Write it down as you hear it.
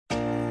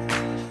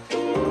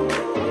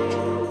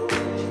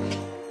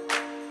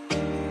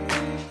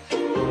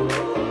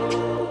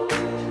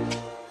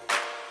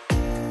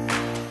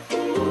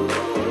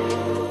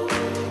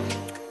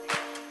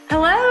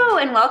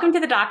welcome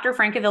to the Dr.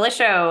 Francavilla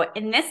Show.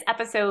 In this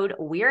episode,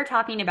 we're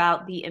talking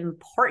about the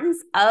importance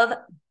of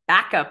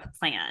backup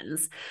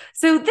plans.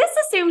 So this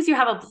assumes you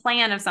have a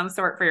plan of some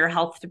sort for your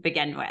health to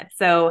begin with.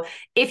 So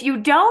if you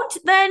don't,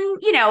 then,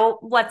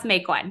 let's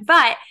make one.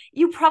 But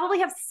you probably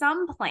have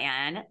some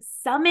plan,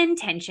 some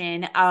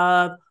intention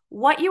of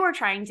what you are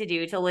trying to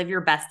do to live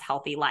your best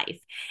healthy life.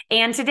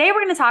 And today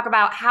we're going to talk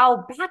about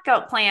how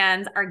backup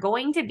plans are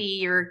going to be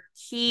your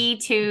key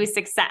to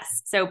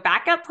success. So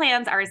backup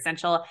plans are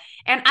essential.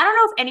 And I don't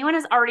know if anyone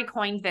has already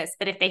coined this,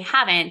 but if they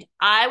haven't,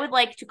 I would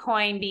like to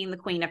coin being the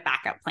queen of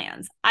backup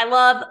plans. I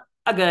love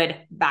a good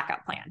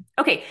backup plan.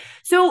 Okay,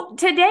 so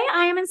today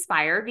I am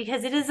inspired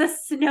because it is a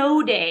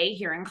snow day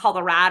here in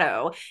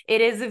Colorado.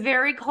 It is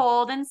very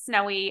cold and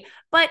snowy,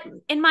 but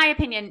in my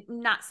opinion,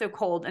 not so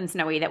cold and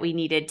snowy that we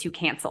needed to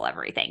cancel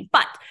everything.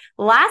 But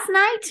last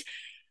night,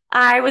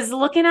 I was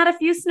looking at a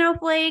few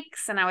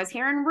snowflakes and I was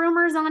hearing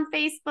rumors on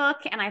Facebook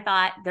and I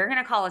thought they're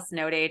going to call a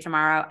snow day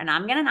tomorrow and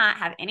I'm going to not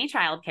have any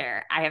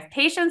childcare. I have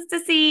patients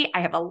to see.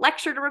 I have a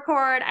lecture to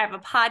record. I have a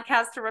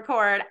podcast to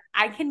record.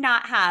 I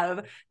cannot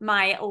have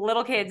my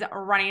little kids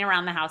running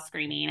around the house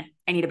screaming.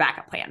 I need a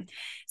backup plan.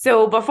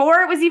 So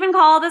before it was even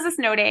called as a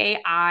snow day,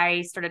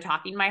 I started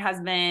talking to my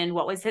husband.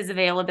 What was his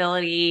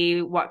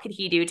availability? What could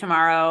he do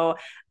tomorrow?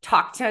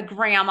 Talked to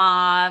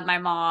grandma, my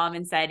mom,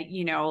 and said,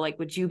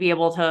 would you be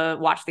able to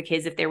watch the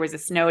kids if there was a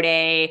snow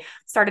day?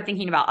 Started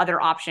thinking about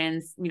other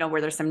options, where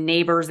there's some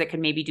neighbors that could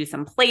maybe do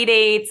some play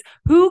dates.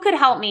 Who could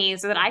help me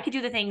so that I could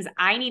do the things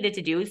I needed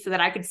to do so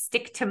that I could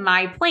stick to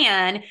my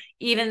plan,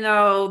 even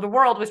though the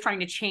world was trying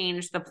to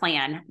change the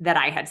plan that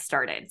I had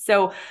started.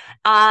 So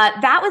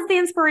that was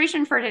the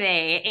inspiration for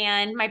today.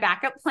 And my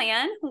backup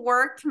plan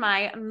worked.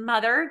 My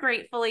mother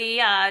gratefully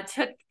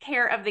took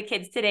care of the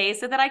kids today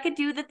so that I could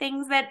do the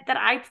things that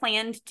I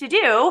planned to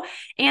do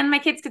and my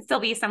kids could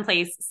still be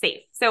someplace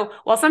safe. So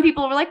while some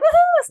people were like,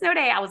 woohoo, snow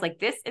day, I was like,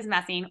 this is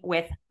messing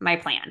with my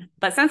plan.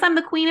 But since I'm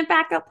the queen of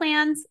backup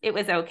plans, it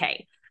was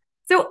okay.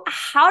 So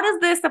how does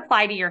this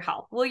apply to your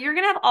health? Well, you're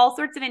going to have all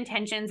sorts of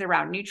intentions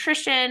around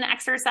nutrition,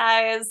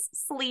 exercise,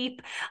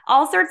 sleep,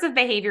 all sorts of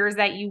behaviors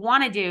that you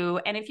want to do.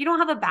 And if you don't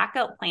have a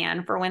backup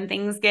plan for when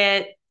things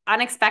get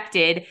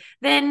unexpected,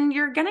 then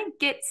you're going to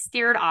get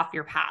steered off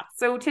your path.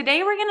 So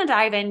today we're going to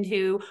dive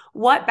into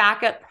what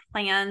backup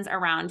plans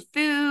around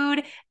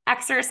food,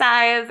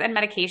 exercise, and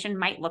medication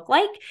might look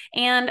like.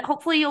 And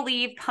hopefully you'll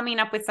leave coming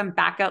up with some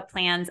backup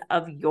plans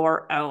of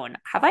your own.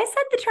 Have I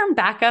said the term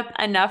backup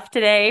enough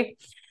today?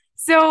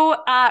 So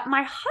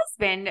my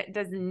husband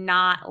does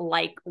not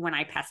like when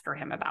I pester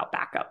him about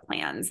backup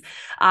plans.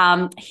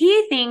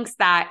 He thinks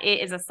that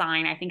it is a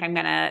sign,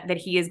 that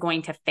he is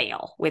going to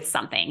fail with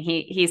something.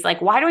 He's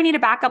like, why do I need a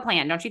backup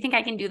plan? Don't you think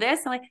I can do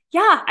this? I'm like,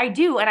 yeah, I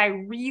do. And I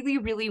really,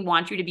 really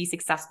want you to be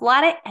successful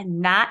at it.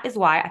 And that is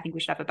why I think we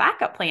should have a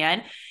backup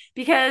plan,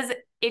 because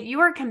if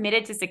you are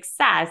committed to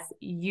success,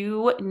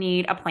 you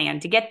need a plan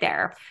to get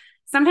there.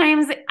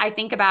 Sometimes I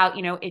think about,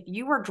 if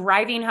you were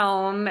driving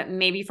home,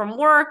 maybe from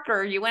work,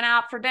 or you went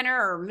out for dinner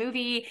or a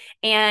movie,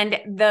 and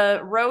the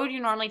road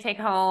you normally take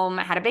home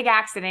had a big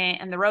accident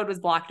and the road was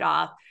blocked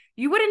off,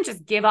 you wouldn't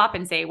just give up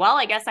and say, well,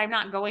 I guess I'm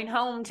not going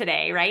home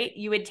today, right?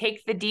 You would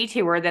take the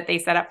detour that they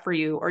set up for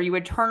you, or you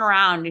would turn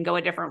around and go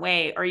a different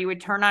way, or you would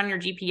turn on your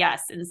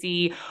GPS and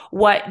see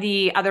what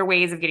the other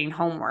ways of getting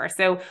home were.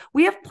 So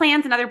we have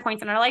plans and other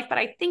points in our life, but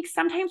I think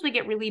sometimes we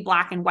get really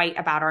black and white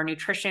about our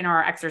nutrition or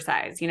our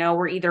exercise.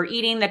 We're either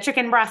eating the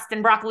chicken breast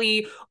and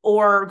broccoli,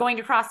 or going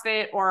to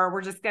CrossFit, or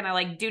we're just going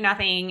to do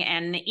nothing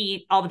and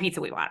eat all the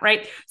pizza we want,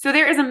 right? So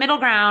there is a middle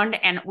ground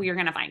and we are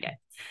going to find it.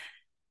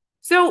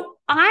 So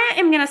I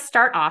am going to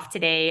start off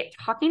today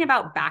talking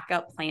about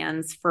backup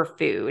plans for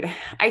food.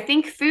 I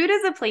think food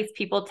is a place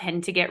people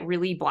tend to get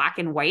really black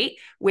and white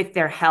with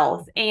their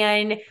health.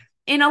 And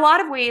in a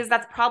lot of ways,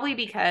 that's probably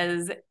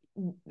because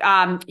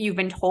you've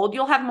been told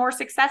you'll have more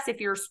success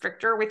if you're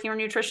stricter with your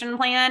nutrition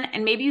plan.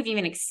 And maybe you've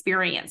even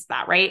experienced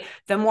that, right?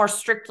 The more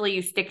strictly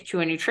you stick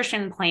to a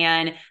nutrition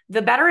plan,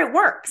 the better it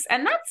works.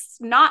 And that's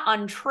not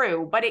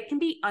untrue, but it can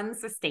be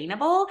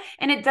unsustainable.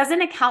 And it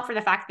doesn't account for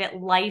the fact that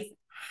life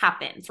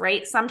happens,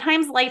 right?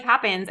 Sometimes life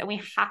happens and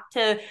we have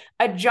to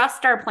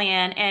adjust our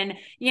plan. And,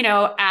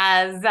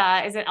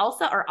 is it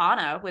Elsa or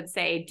Anna would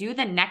say, do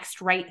the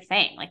next right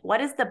thing. Like, what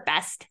is the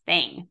best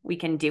thing we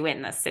can do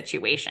in this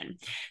situation?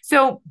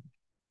 So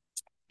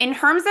in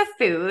terms of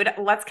food,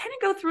 let's kind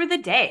of go through the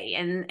day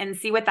and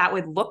see what that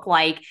would look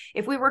like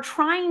if we were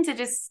trying to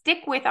just stick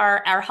with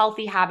our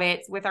healthy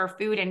habits, with our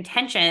food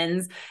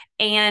intentions,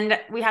 and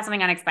we have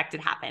something unexpected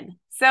happen.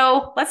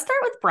 So let's start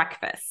with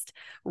breakfast.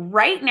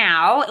 Right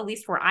now, at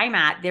least where I'm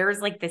at,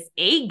 there's this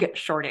egg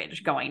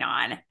shortage going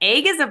on.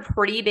 Egg is a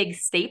pretty big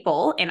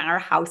staple in our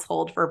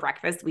household for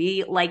breakfast.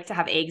 We like to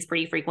have eggs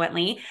pretty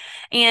frequently.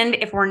 And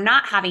if we're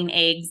not having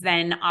eggs,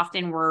 then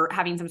often we're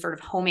having some sort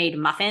of homemade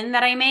muffin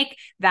that I make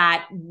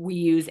that we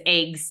use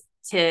eggs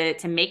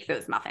to make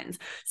those muffins.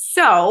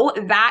 So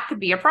that could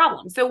be a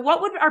problem. So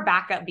what would our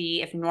backup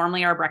be if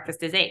normally our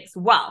breakfast is eggs?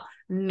 Well,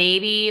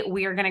 maybe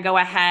we are going to go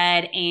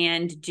ahead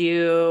and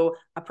do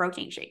a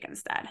protein shake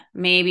instead.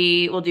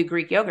 Maybe we'll do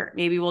Greek yogurt.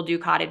 Maybe we'll do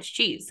cottage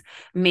cheese.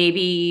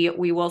 Maybe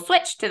we will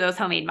switch to those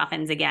homemade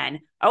muffins again.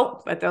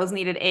 Oh, but those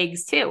needed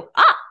eggs too.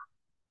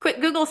 Quick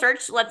Google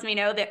search lets me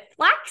know that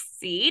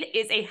flaxseed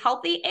is a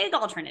healthy egg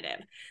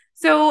alternative.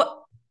 So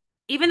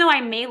even though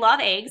I may love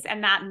eggs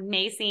and that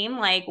may seem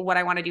like what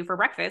I want to do for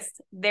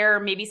breakfast, there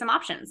may be some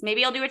options.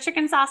 Maybe I'll do a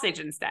chicken sausage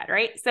instead,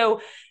 right?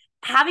 So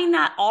having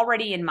that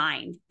already in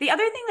mind. The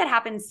other thing that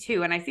happens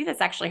too, and I see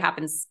this actually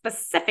happens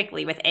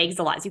specifically with eggs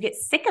a lot, is you get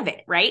sick of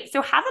it, right?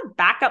 So have a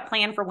backup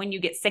plan for when you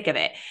get sick of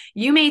it.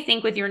 You may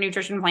think with your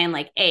nutrition plan,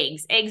 like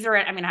eggs. Eggs are,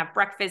 I'm going to have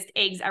breakfast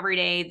eggs every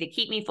day. They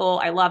keep me full.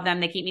 I love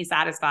them. They keep me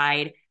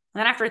satisfied. And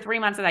then after 3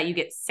 months of that, you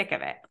get sick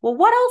of it. Well,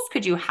 what else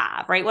could you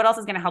have, right? What else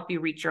is going to help you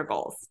reach your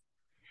goals?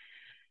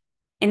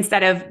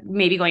 Instead of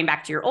maybe going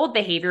back to your old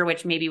behavior,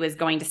 which maybe was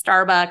going to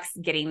Starbucks,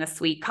 getting the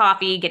sweet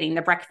coffee, getting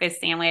the breakfast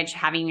sandwich,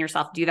 having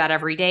yourself do that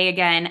every day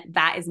again,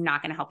 that is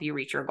not going to help you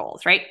reach your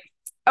goals, right?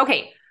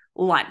 Okay,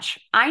 lunch.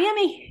 I am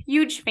a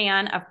huge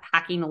fan of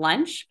packing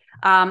lunch.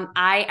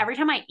 Every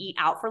time I eat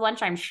out for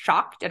lunch, I'm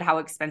shocked at how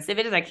expensive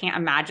it is. I can't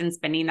imagine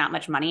spending that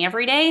much money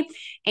every day.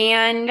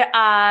 And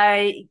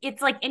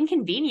it's like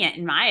inconvenient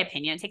in my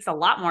opinion. It takes a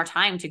lot more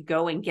time to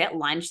go and get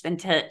lunch than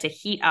to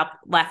heat up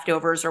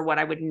leftovers or what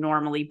I would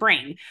normally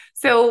bring.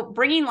 So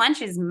bringing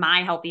lunch is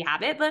my healthy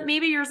habit, but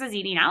maybe yours is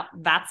eating out.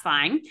 That's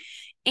fine.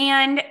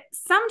 And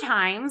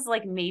sometimes,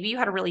 like maybe you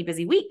had a really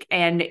busy week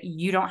and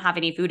you don't have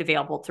any food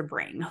available to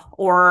bring,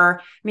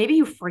 or maybe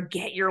you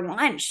forget your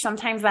lunch.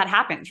 Sometimes that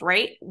happens,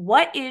 right?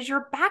 What is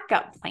your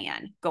backup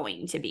plan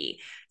going to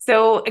be?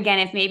 So again,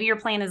 if maybe your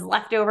plan is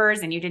leftovers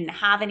and you didn't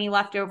have any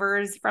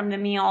leftovers from the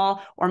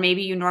meal, or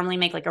maybe you normally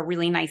make like a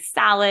really nice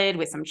salad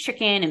with some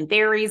chicken and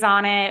berries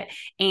on it,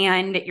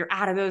 and you're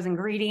out of those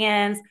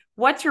ingredients,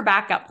 what's your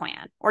backup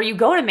plan? Or you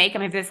go to make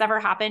them. If this ever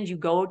happens, you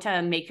go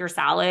to make your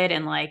salad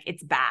and like,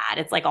 it's bad.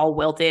 It's like all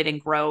wilted and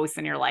gross.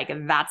 And you're like,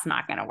 that's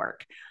not going to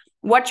work.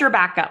 What's your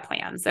backup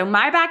plan? So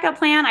my backup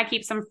plan, I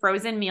keep some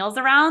frozen meals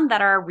around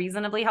that are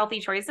reasonably healthy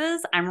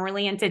choices. I'm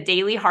really into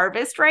Daily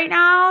Harvest right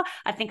now.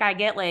 I think I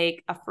get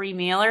like a free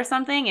meal or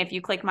something if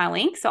you click my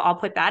link. So I'll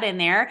put that in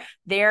there.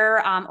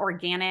 They're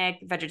organic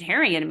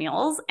vegetarian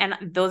meals, and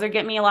those are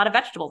getting me a lot of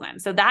vegetables in.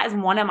 So that is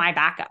one of my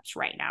backups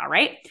right now,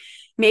 right?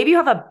 Maybe you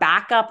have a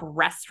backup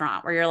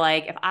restaurant where you're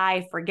like, if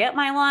I forget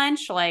my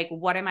lunch, like,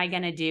 what am I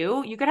going to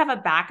do? You could have a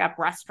backup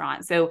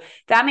restaurant. So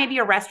that may be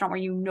a restaurant where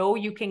you know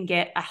you can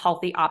get a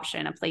healthy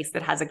option, a place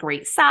that has a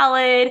great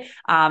salad.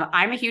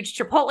 I'm a huge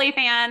Chipotle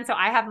fan. So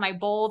I have my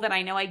bowl that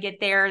I know I get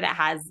there that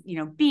has,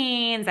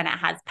 beans, and it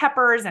has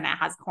peppers, and it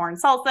has corn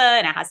salsa,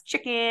 and it has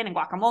chicken and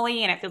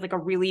guacamole, and it feels like a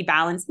really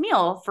balanced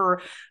meal for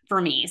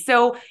me.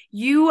 So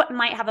you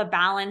might have a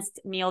balanced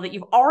meal that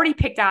you've already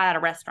picked out at a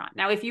restaurant.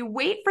 Now, if you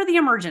wait for the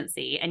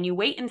emergency and you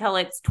wait until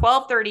it's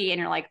 12:30 and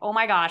you're like, oh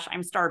my gosh,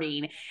 I'm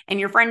starving, and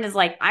your friend is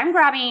like, I'm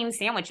grabbing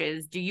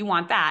sandwiches, do you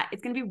want that?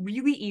 It's going to be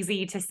really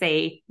easy to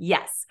say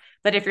yes.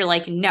 But if you're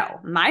like, no,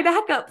 my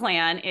backup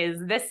plan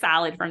is this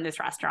salad from this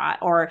restaurant,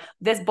 or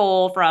this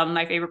bowl from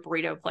my favorite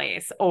burrito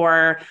place,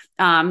 or,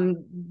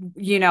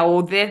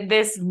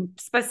 this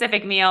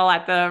specific meal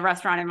at the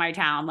restaurant in my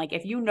town. Like,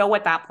 if you know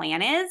what that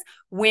plan is,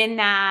 when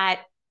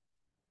that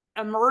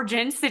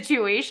emergent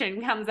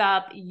situation comes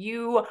up,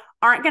 you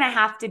aren't going to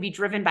have to be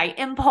driven by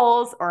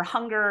impulse or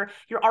hunger.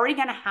 You're already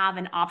going to have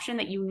an option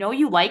that you know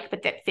you like,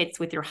 but that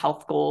fits with your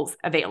health goals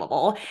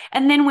available.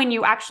 And then when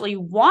you actually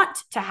want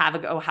to have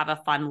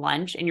a fun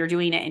lunch and you're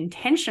doing it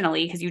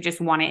intentionally because you just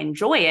want to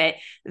enjoy it,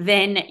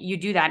 then you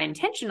do that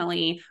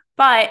intentionally.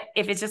 But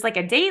if it's just like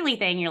a daily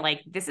thing, you're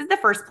like, this is the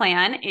first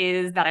plan,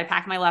 is that I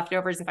pack my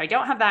leftovers. If I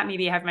don't have that,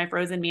 maybe I have my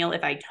frozen meal.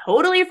 If I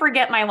totally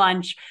forget my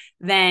lunch,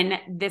 then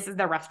this is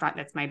the restaurant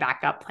that's my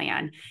backup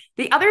plan.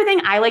 The other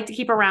thing I like to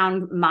keep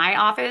around my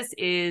office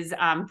is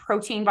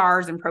protein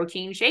bars and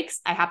protein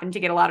shakes. I happen to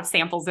get a lot of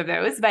samples of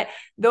those, but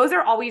those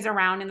are always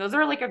around, and those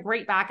are like a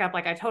great backup.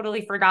 Like, I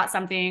totally forgot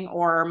something,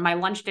 or my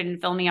lunch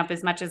didn't fill me up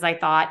as much as I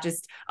thought.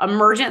 Just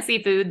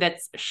emergency food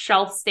that's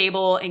shelf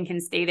stable and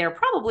can stay there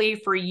probably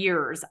for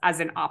years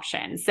as an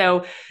option.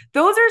 So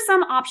those are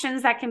some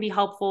options that can be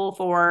helpful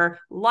for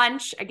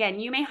lunch. Again,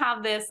 you may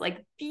have this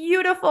like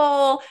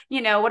beautiful,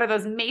 what are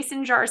those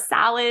mason jar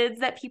salads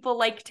that people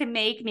like to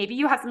make? Maybe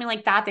you have something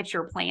like that, that's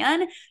your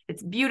plan.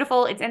 It's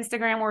beautiful. It's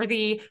Instagram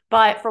worthy,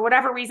 but for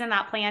whatever reason,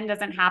 that plan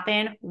doesn't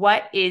happen.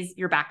 What is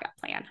your backup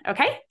plan?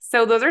 Okay.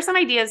 So those are some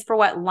ideas for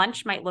what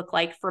lunch might look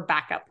like for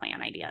backup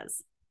plan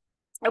ideas.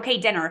 Okay.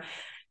 Dinner.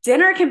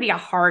 Dinner can be a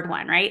hard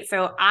one, right?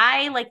 So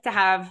I like to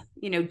have,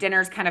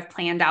 dinners kind of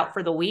planned out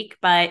for the week,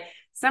 but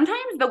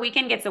sometimes the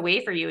weekend gets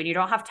away for you and you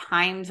don't have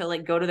time to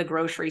like go to the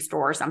grocery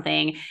store or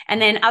something.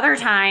 And then other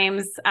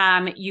times,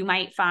 you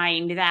might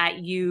find that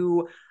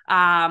you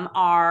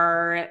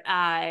are,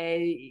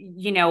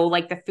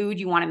 like the food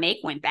you want to make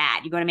went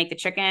bad. You go to make the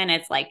chicken,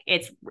 it's like,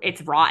 it's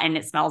rotten,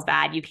 it smells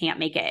bad, you can't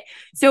make it.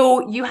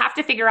 So you have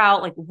to figure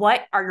out like,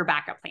 what are your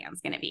backup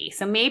plans going to be?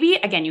 So maybe,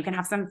 again, you can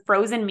have some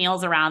frozen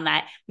meals around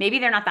that. Maybe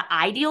they're not the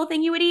ideal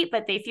thing you would eat,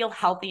 but they feel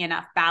healthy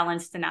enough,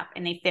 balanced enough,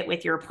 and they fit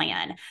with your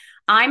plan.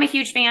 I'm a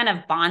huge fan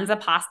of Banza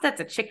pasta.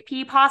 It's a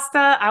chickpea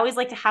pasta. I always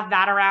like to have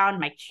that around.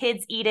 My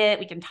kids eat it.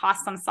 We can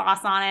toss some sauce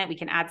on it. We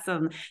can add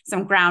some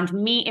ground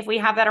meat if we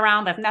have that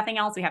around. But if nothing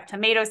else, we have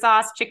tomato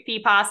sauce,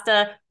 chickpea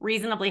pasta,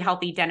 reasonably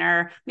healthy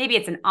dinner. Maybe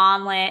it's an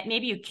omelet.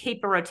 Maybe you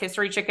keep a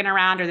rotisserie chicken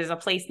around, or there's a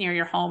place near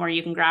your home where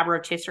you can grab a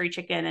rotisserie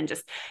chicken and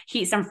just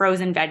heat some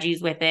frozen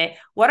veggies with it.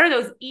 What are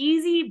those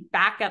easy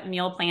backup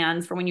meal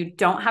plans for when you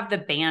don't have the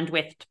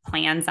bandwidth to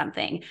plan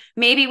something?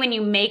 Maybe when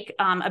you make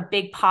a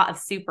big pot of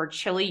soup or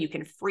chili, you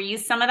can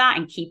freeze some of that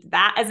and keep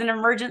that as an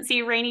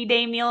emergency rainy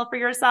day meal for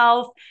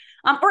yourself.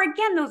 Or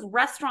again, those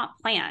restaurant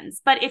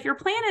plans. But if your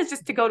plan is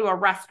just to go to a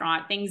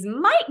restaurant, things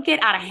might get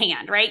out of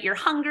hand, right? You're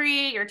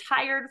hungry, you're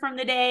tired from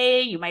the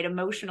day, you might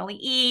emotionally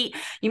eat,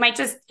 you might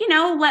just,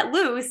 let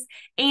loose.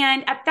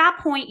 And at that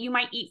point, you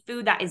might eat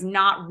food that is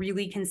not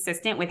really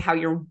consistent with how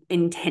you're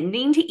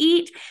intending to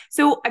eat.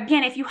 So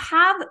again, if you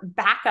have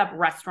backup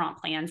restaurant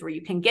plans where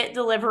you can get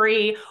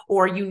delivery,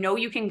 or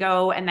you can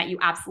go and that you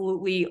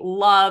absolutely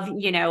love,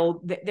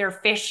 their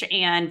fish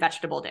and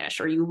vegetable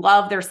dish, or you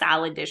love their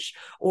salad dish,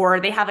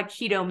 or they have a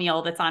keto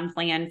meal that's on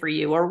plan for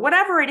you, or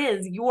whatever it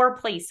is, your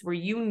place where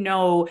you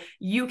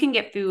can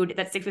get food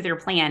that sticks with your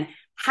plan,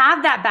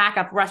 have that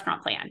backup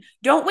restaurant plan.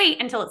 Don't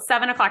wait until it's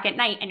 7:00 at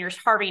night and you're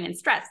starving and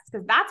stressed,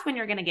 because that's when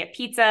you're going to get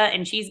pizza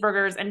and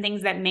cheeseburgers and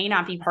things that may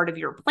not be part of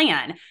your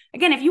plan.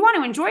 Again, if you want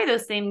to enjoy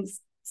those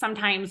things,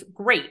 sometimes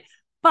great.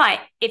 But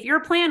if your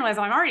plan was,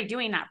 I'm already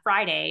doing that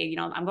Friday,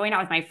 I'm going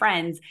out with my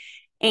friends,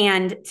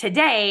 and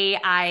today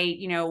I,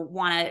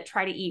 want to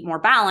try to eat more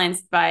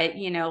balanced, but,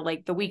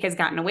 like the week has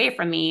gotten away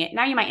from me.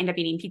 Now you might end up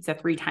eating pizza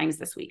 3 times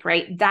this week,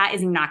 right? That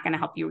is not going to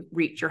help you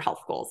reach your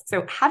health goals.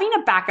 So having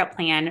a backup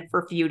plan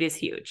for food is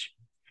huge.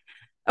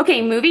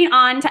 Okay, moving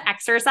on to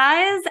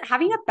exercise.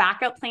 Having a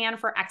backup plan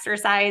for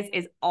exercise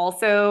is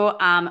also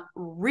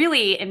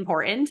really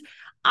important.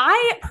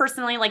 I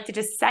personally like to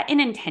just set an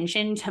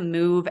intention to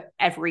move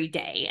every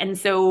day. And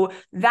so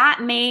that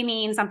may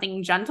mean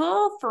something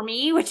gentle for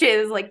me, which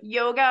is like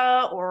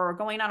yoga or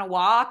going on a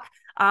walk.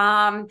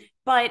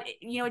 But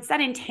it's that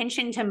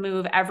intention to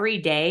move every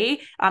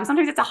day.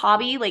 Sometimes it's a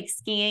hobby like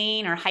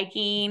skiing or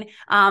hiking,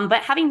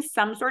 but having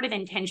some sort of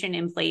intention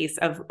in place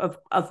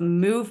of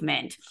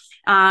movement.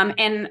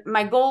 And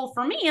my goal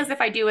for me is if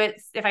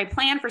I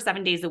plan for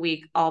 7 days a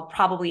week, I'll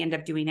probably end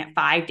up doing it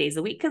 5 days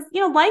a week, because,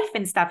 life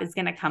and stuff is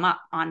going to come up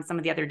on some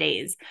of the other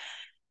days.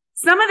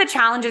 Some of the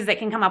challenges that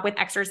can come up with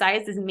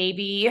exercise is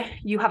maybe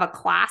you have a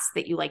class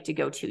that you like to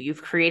go to.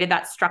 You've created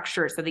that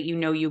structure so that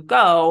you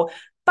go,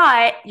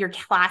 but your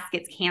class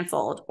gets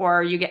canceled,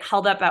 or you get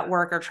held up at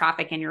work or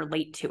traffic and you're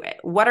late to it.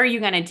 What are you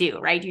going to do,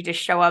 right? Do you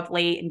just show up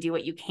late and do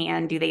what you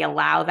can? Do they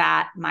allow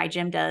that? My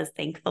gym does,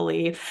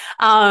 thankfully.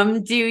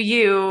 Do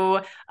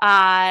you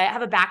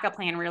have a backup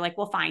plan where you're like,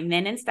 well, fine,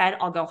 then instead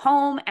I'll go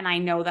home and I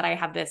know that I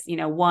have this,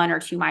 1 or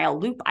 2 mile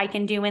loop I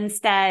can do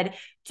instead?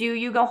 Do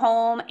you go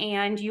home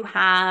and you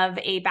have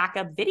a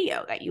backup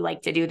video that you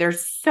like to do?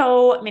 There's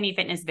so many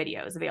fitness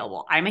videos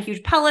available. I'm a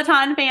huge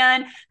Peloton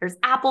fan. There's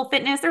Apple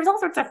Fitness. There's all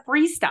sorts of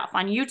free stuff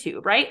on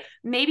YouTube, right?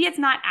 Maybe it's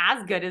not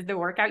as good as the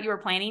workout you were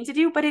planning to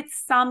do, but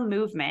it's some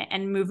movement,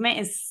 and movement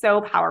is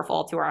so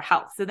powerful to our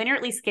health. So then you're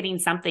at least getting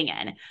something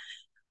in.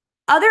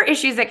 Other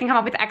issues that can come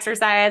up with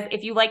exercise,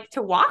 if you like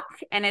to walk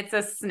and it's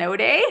a snow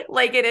day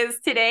like it is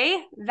today,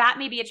 that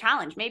may be a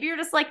challenge. Maybe you're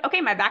just like, okay,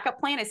 my backup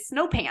plan is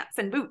snow pants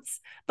and boots,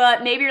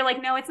 but maybe you're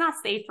like, no, it's not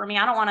safe for me.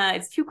 I don't want to,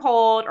 it's too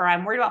cold, or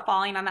I'm worried about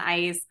falling on the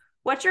ice.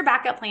 What's your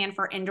backup plan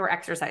for indoor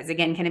exercise?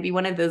 Again, can it be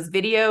one of those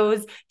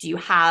videos? Do you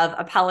have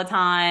a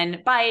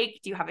Peloton bike?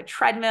 Do you have a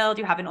treadmill?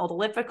 Do you have an old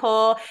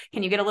elliptical?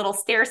 Can you get a little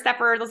stair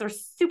stepper? Those are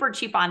super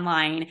cheap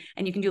online,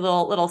 and you can do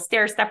a little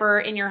stair stepper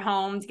in your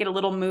home to get a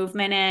little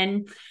movement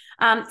in.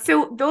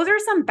 So those are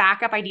some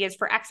backup ideas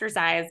for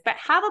exercise, but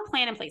have a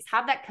plan in place.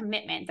 Have that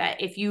commitment that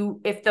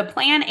if the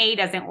plan A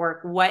doesn't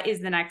work, what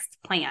is the next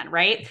plan,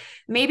 right?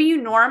 Maybe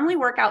you normally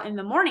work out in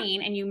the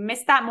morning and you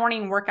miss that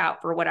morning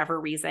workout for whatever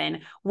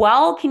reason.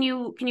 Well, can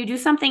you do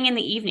something in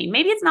the evening?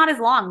 Maybe it's not as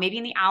long. Maybe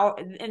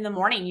in the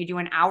morning you do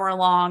an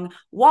hour-long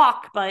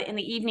walk, but in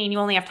the evening you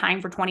only have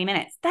time for 20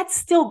 minutes. That's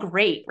still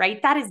great,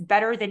 right? That is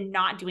better than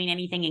not doing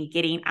anything and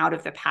getting out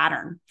of the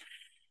pattern.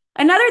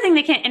 Another thing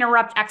that can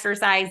interrupt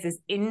exercise is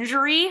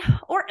injury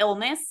or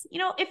illness.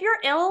 If you're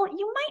ill,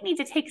 you might need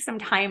to take some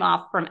time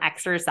off from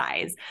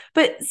exercise,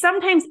 but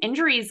sometimes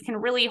injuries can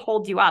really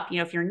hold you up.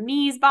 If your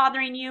knee's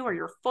bothering you or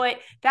your foot,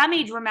 that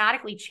may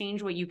dramatically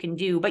change what you can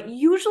do, but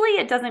usually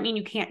it doesn't mean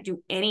you can't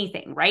do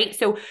anything, right?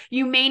 So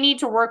you may need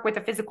to work with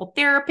a physical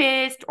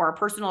therapist or a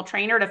personal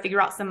trainer to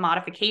figure out some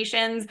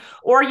modifications,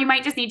 or you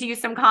might just need to use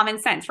some common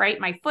sense, right?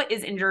 My foot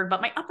is injured, but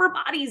my upper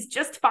body's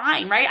just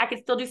fine, right? I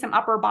can still do some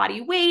upper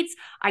body weights.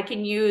 I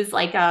can use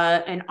like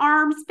an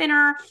arm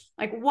spinner.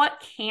 Like,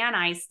 what can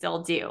I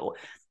still do?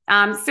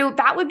 So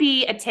that would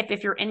be a tip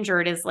if you're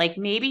injured, is like,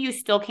 maybe you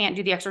still can't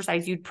do the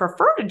exercise you'd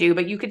prefer to do,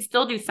 but you could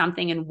still do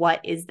something. And what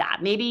is that?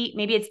 Maybe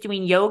it's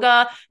doing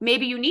yoga.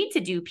 Maybe you need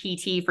to do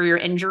PT for your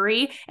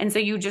injury. And so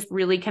you just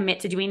really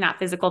commit to doing that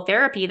physical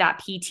therapy, that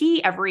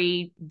PT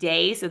every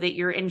day, so that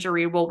your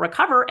injury will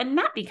recover. And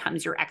that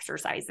becomes your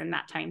exercise in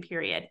that time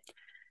period.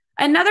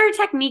 Another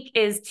technique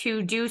is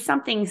to do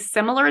something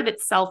similar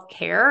that's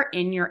self-care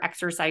in your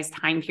exercise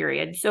time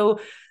period. So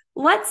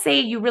let's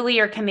say you really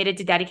are committed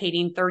to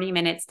dedicating 30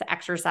 minutes to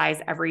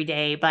exercise every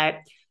day, but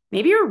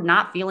maybe you're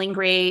not feeling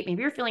great.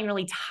 Maybe you're feeling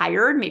really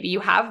tired. Maybe you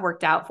have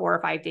worked out 4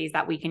 or 5 days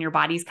that week and your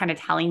body's kind of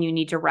telling you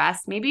need to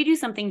rest. Maybe you do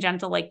something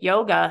gentle like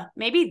yoga.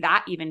 Maybe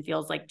that even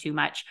feels like too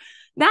much.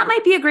 That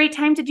might be a great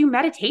time to do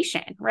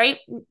meditation, right?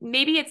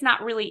 Maybe it's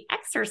not really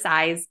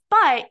exercise,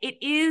 but it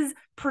is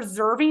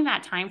preserving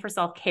that time for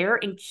self-care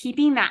and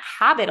keeping that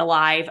habit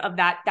alive of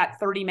that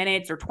 30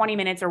 minutes or 20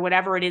 minutes or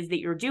whatever it is that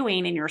you're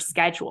doing in your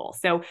schedule.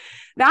 So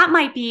that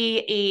might be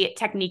a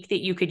technique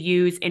that you could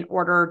use in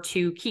order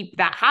to keep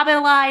that habit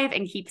alive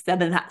and keep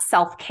some of that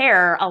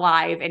self-care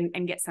alive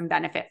and get some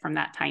benefit from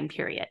that time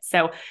period.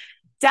 So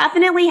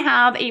definitely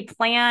have a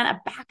plan, a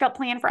backup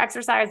plan for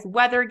exercise.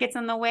 Weather gets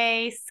in the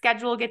way,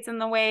 schedule gets in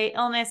the way,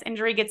 illness,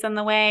 injury gets in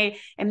the way.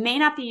 It may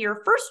not be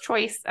your first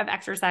choice of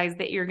exercise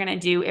that you're going to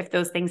do if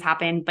those things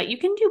happen, but you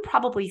can do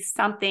probably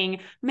something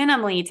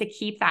minimally to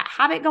keep that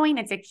habit going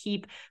and to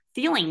keep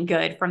feeling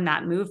good from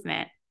that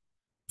movement.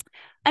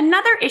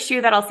 Another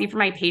issue that I'll see for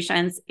my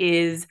patients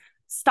is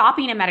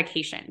stopping a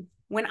medication.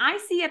 When I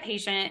see a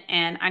patient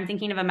and I'm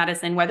thinking of a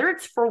medicine, whether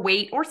it's for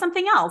weight or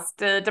something else,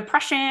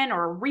 depression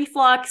or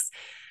reflux,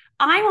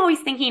 I'm always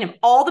thinking of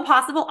all the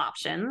possible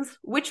options,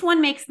 which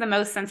one makes the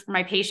most sense for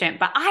my patient.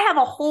 But I have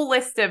a whole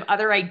list of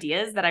other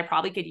ideas that I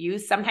probably could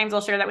use. Sometimes I'll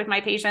share that with my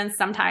patients.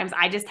 Sometimes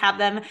I just have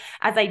them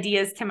as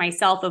ideas to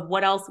myself of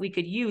what else we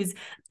could use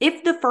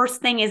if the first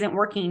thing isn't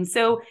working.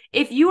 So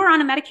if you are on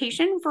a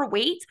medication for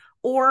weight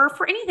or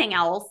for anything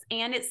else,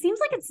 and it seems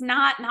like it's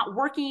not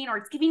working, or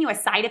it's giving you a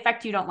side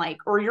effect you don't like,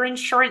 or your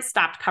insurance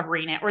stopped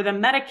covering it, or the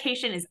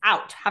medication is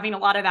out, having a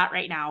lot of that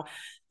right now,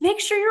 make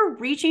sure you're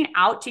reaching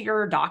out to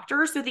your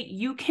doctor so that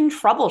you can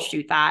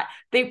troubleshoot that.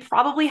 They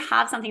probably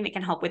have something that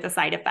can help with the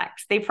side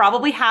effects. They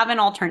probably have an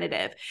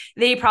alternative.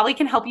 They probably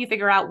can help you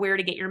figure out where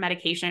to get your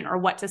medication or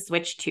what to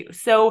switch to.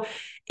 So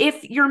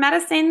if your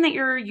medicine that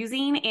you're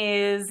using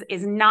is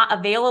not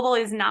available,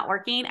 is not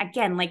working,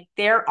 again, like,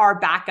 there are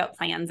backup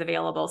plans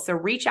available. So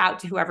reach out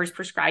to whoever's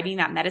prescribing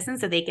that medicine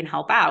so they can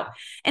help out.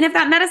 And if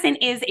that medicine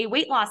is a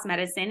weight loss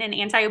medicine, an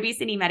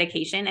anti-obesity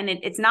medication, and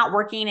it's not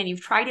working and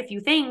you've tried a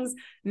few things,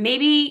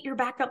 maybe your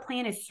backup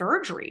plan is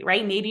surgery,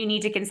 right? Maybe you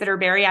need to consider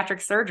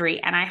bariatric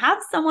surgery. And I have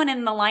someone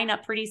in the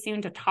lineup pretty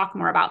soon to talk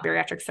more about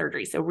bariatric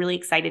surgery. So really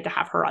excited to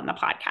have her on the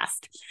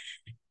podcast.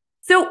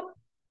 So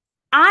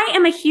I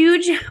am a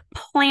huge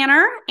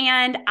planner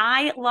and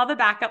I love a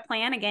backup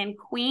plan. Again,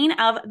 queen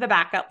of the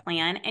backup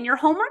plan. And your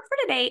homework for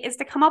today is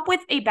to come up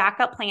with a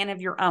backup plan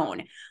of your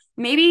own.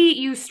 Maybe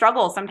you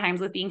struggle sometimes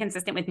with being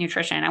consistent with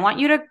nutrition. I want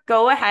you to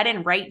go ahead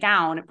and write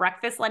down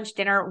breakfast, lunch,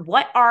 dinner.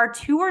 What are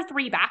 2 or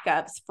 3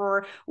 backups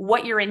for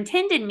what your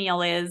intended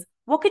meal is?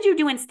 What could you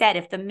do instead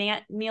if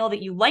the meal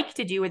that you like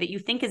to do or that you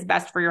think is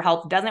best for your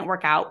health doesn't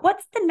work out?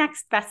 What's the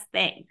next best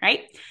thing,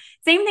 right?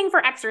 Same thing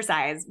for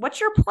exercise. What's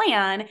your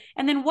plan?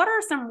 And then what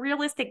are some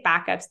realistic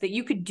backups that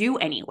you could do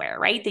anywhere,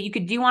 right? That you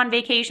could do on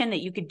vacation,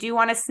 that you could do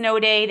on a snow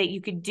day, that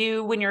you could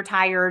do when you're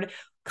tired.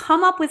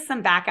 Come up with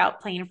some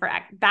backup plans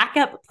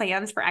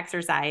for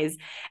exercise.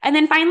 And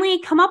then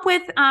finally, come up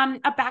with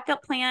a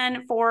backup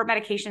plan for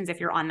medications if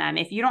you're on them.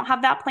 If you don't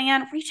have that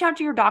plan, reach out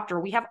to your doctor.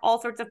 We have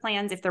all sorts of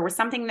plans. If there was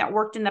something that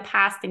worked in the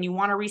past and you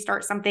want to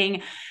restart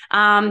something,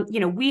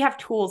 we have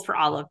tools for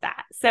all of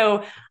that.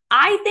 So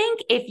I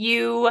think if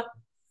you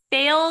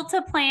fail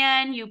to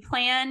plan, you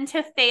plan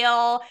to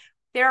fail.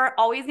 There are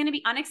always going to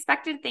be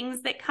unexpected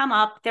things that come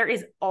up. There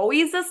is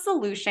always a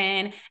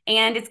solution,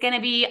 and it's going to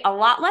be a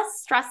lot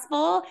less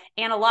stressful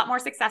and a lot more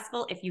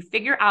successful if you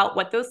figure out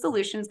what those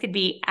solutions could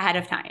be ahead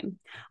of time.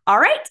 All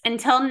right,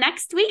 until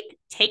next week,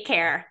 take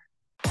care.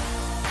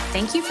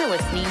 Thank you for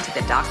listening to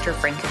the Dr.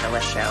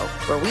 Francavilla Show,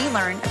 where we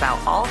learn about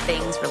all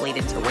things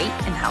related to weight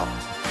and health.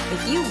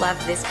 If you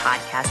love this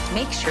podcast,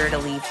 make sure to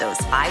leave those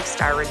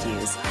 5-star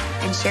reviews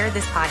and share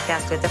this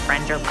podcast with a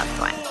friend or loved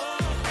one.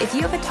 If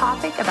you have a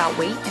topic about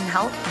weight and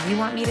health you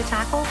want me to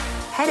tackle,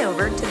 head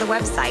over to the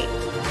website,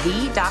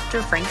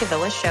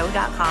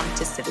 thedrfrancavillashow.com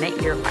to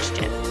submit your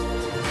question.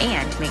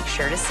 And make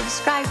sure to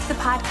subscribe to the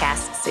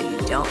podcast so you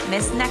don't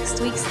miss next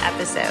week's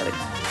episode.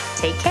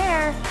 Take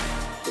care.